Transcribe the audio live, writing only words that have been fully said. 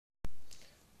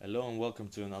Hello and welcome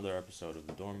to another episode of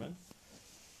The Doorman.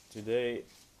 Today,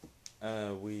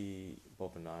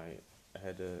 Bob and I,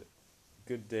 had a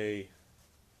good day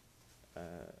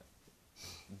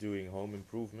doing home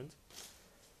improvement.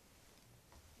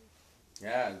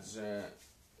 Yeah,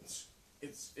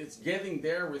 it's getting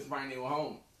there with my new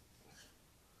home,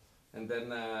 and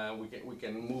then we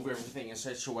can move everything in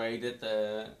such a way that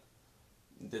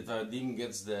Vadim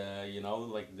gets the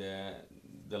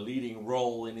leading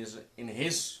role in his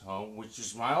home, which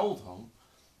is my old home.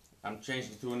 I'm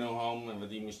changing to a new home, and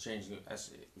Vadim is changing.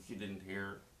 As if you didn't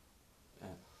hear,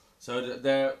 so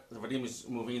the Vadim is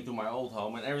moving into my old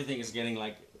home, and everything is getting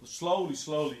like slowly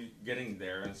getting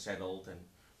there and settled and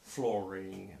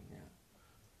flooring and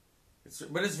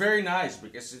but it's very nice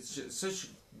because it's such a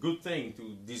good thing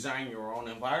to design your own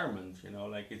environment.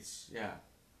 It's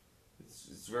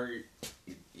very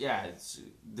it's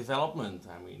development.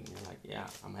 I mean,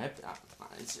 I'm happy.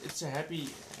 It's a happy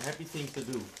thing to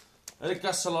do. And it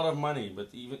costs a lot of money, but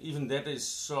even that is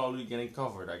slowly getting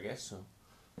covered, I guess.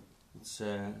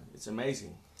 So it's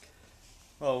amazing.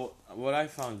 Well, what I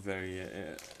found very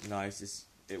nice is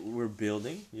we're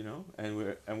building, and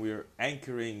we're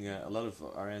anchoring a lot of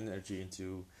our energy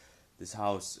into this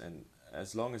house, and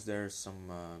as long as there's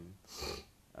some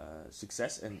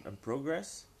success and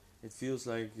progress, it feels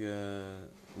like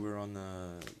we're on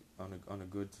a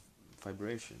good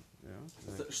vibration,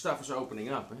 Stuff is opening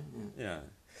up, eh? Yeah,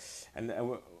 and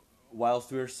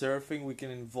whilst we're surfing, we can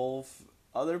involve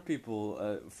other people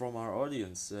from our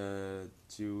audience to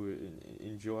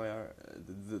enjoy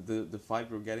the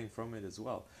vibe we're getting from it as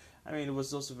well. I mean, it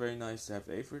was also very nice to have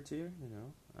Evert here,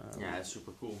 It's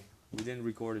super cool. We didn't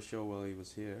record a show while he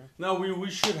was here. No,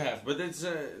 we should have, but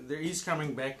he's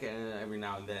coming back every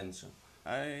now and then. So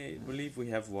I believe we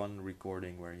have one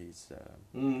recording where he's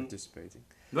participating.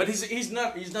 But he's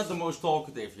not the most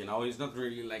talkative, He's not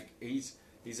really like he's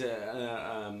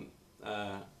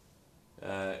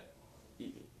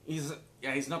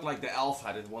not like the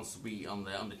alpha that wants to be on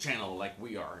the channel like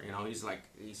we are.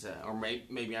 Or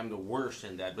maybe I'm the worst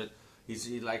in that, but he's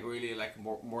really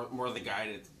more the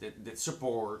guy that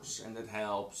supports and that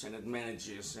helps and that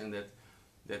manages and that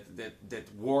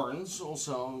warns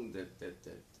also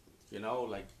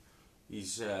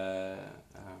he's a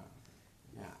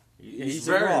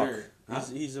rock.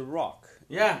 He's a rock.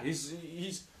 Yeah, he's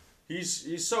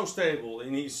so stable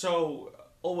and he's so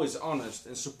always honest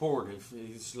and supportive.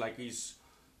 He's like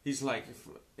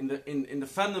in the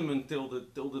fundament till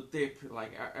the tip.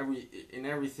 Like in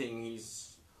everything,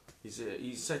 he's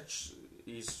such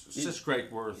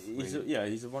great worth.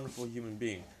 He's a wonderful human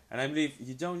being, and I believe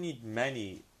you don't need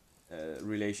many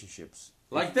relationships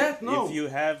like that. No, if you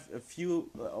have a few,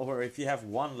 or if you have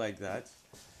one like that,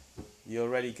 you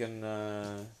already can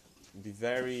be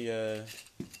very.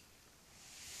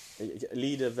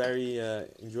 Lead a very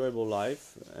enjoyable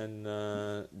life and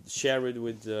share it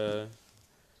with a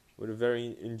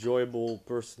very enjoyable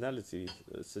personality,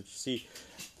 such as he.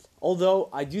 Although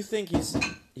I do think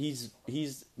he's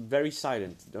very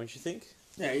silent, don't you think?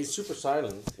 Yeah, he's super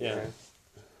silent. Yeah,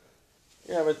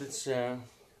 but it's.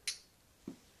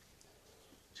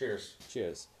 Cheers.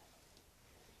 Cheers.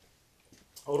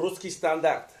 Ruski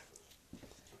standard.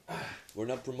 We're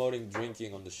not promoting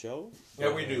drinking on the show.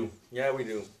 Yeah, we do.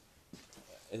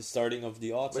 Starting of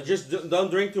the autumn. But just don't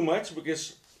drink too much,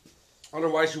 because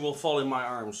otherwise you will fall in my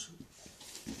arms.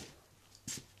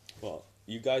 Well,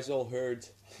 you guys all heard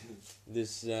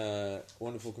this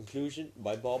wonderful conclusion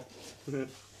by Bob.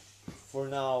 For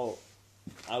now,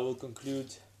 I will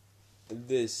conclude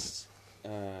this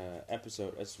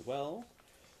episode as well.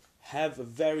 Have a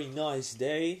very nice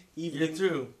day, evening, You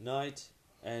too. night,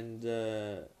 and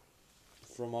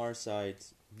from our side,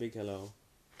 big hello.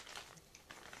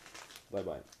 Bye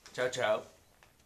bye. Ciao, ciao.